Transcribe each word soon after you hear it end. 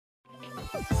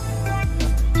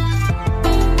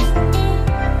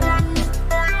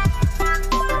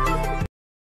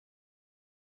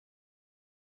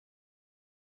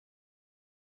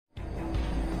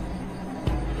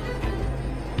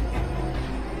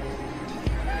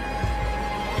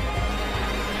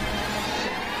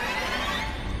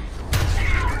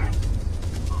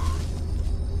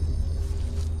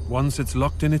Once it's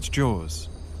locked in its jaws,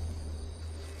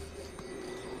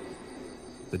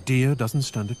 the deer doesn't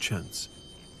stand a chance.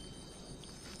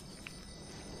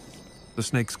 The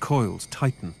snake's coils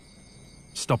tighten,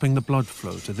 stopping the blood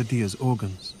flow to the deer's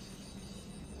organs,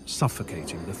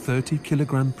 suffocating the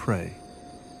 30-kilogram prey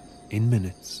in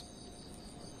minutes.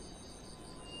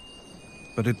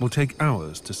 But it will take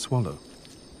hours to swallow.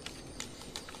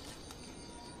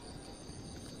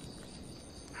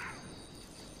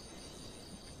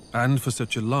 And for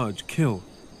such a large kill,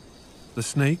 the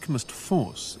snake must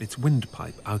force its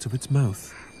windpipe out of its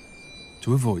mouth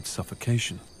to avoid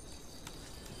suffocation.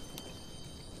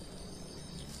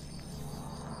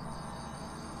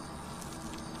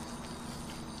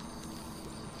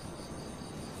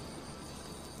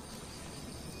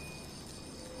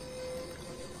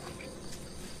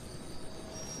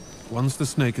 Once the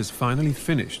snake has finally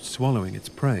finished swallowing its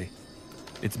prey,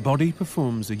 its body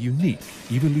performs a unique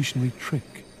evolutionary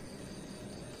trick,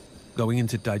 going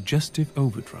into digestive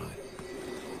overdrive.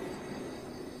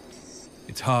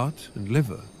 Its heart and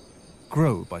liver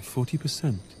grow by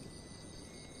 40%,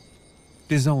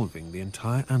 dissolving the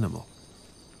entire animal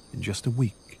in just a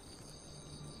week.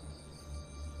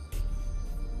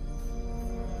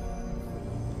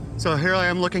 So here I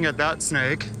am looking at that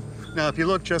snake. Now, if you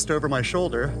look just over my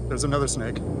shoulder, there's another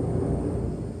snake.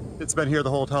 It's been here the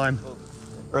whole time.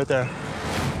 Right there.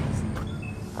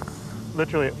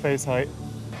 Literally at face height.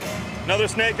 Another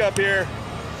snake up here.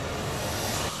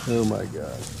 Oh my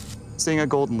God. Seeing a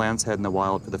golden lancehead in the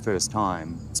wild for the first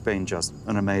time, it's been just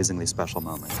an amazingly special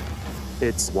moment.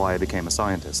 It's why I became a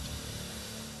scientist.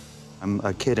 I'm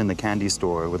a kid in the candy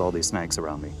store with all these snakes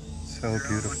around me. So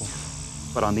beautiful.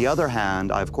 But on the other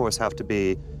hand, I of course have to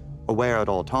be aware at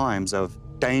all times of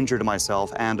danger to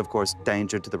myself and of course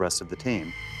danger to the rest of the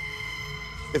team.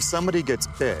 If somebody gets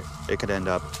bit, it could end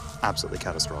up absolutely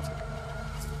catastrophic.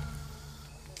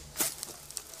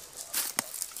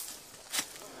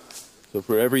 So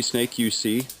for every snake you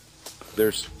see,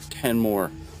 there's 10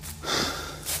 more.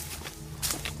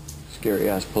 Scary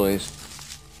ass place.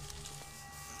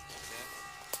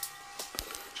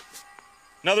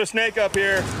 Another snake up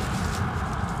here.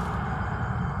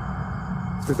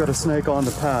 We've got a snake on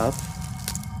the path,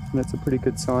 and it's a pretty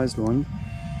good sized one.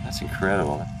 That's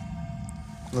incredible.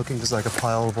 Looking just like a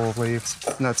pile of old leaves.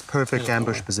 And that's perfect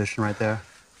ambush position right there.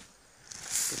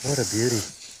 What a beauty.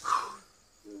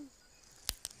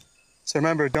 So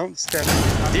remember, don't step.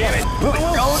 Damn it! Move it!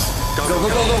 Go!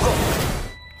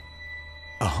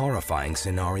 A horrifying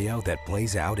scenario that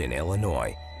plays out in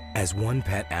Illinois as one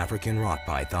pet African rock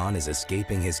python is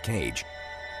escaping his cage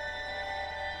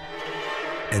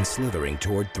and slithering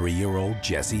toward 3-year-old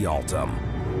Jesse Altum.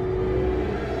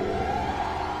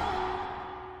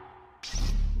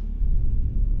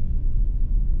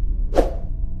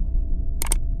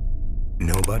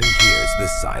 Nobody hears the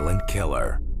silent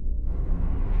killer.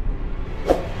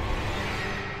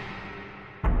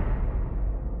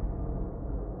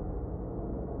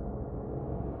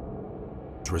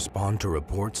 Respond to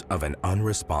reports of an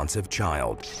unresponsive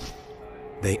child.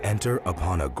 They enter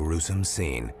upon a gruesome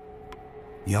scene.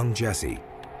 Young Jesse,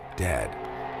 dead.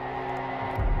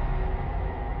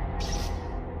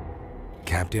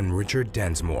 Captain Richard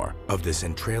Densmore of the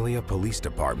Centralia Police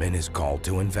Department is called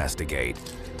to investigate.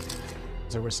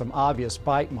 There were some obvious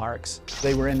bite marks.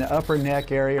 They were in the upper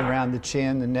neck area, around the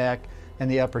chin, the neck, and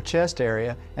the upper chest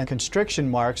area, and constriction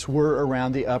marks were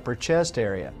around the upper chest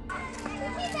area.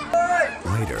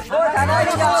 Later, an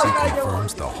autopsy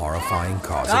confirms the horrifying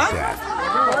cause of death,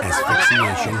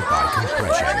 asphyxiation by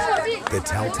compression, the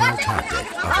telltale tactic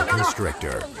of a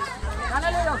constrictor.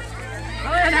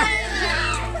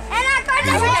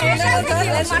 The Altum's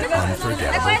nightmare is an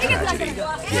unforgettable tragedy,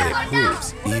 yet it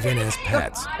proves, even as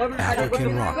pets,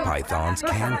 African rock pythons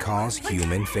can cause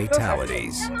human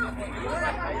fatalities.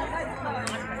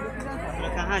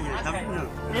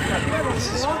 This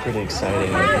is pretty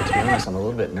exciting. To be honest, I'm a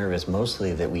little bit nervous,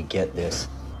 mostly that we get this.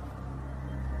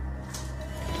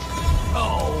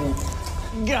 Oh,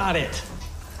 got it.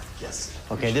 Yes.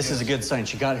 Okay, this is a good sign.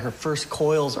 She got her first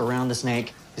coils around the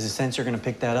snake. Is the sensor going to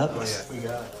pick that up? Oh, yeah, we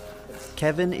got it.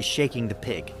 Kevin is shaking the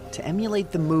pig to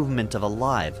emulate the movement of a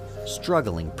live,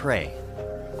 struggling prey.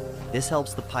 This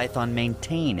helps the python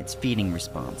maintain its feeding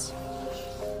response.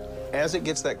 As it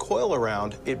gets that coil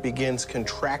around, it begins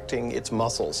contracting its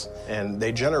muscles, and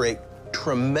they generate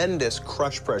tremendous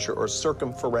crush pressure or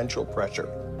circumferential pressure.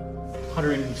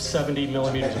 170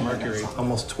 millimeters of mercury.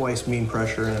 Almost twice mean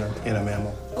pressure in a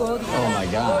mammal. Oh my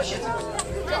gosh.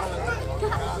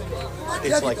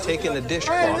 It's like taking a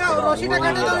dishcloth and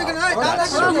wringing it out.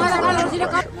 That's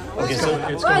circumferential. Okay, so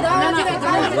it's going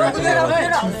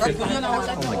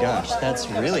oh my gosh, that's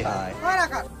really high.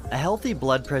 A healthy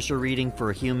blood pressure reading for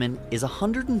a human is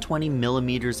 120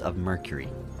 millimeters of mercury.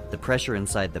 The pressure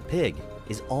inside the pig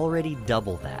is already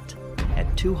double that,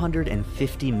 at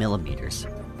 250 millimeters.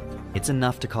 It's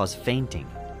enough to cause fainting,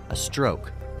 a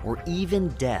stroke, or even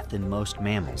death in most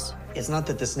mammals. It's not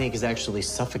that the snake is actually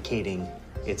suffocating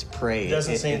its prey. It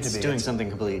doesn't seem to be. It's doing something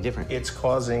completely different. It's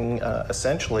causing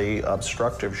essentially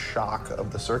obstructive shock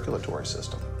of the circulatory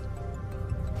system.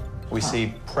 We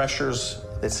see pressures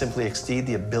that simply exceed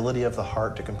the ability of the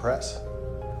heart to compress.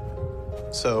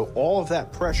 So all of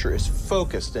that pressure is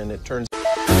focused, and it turns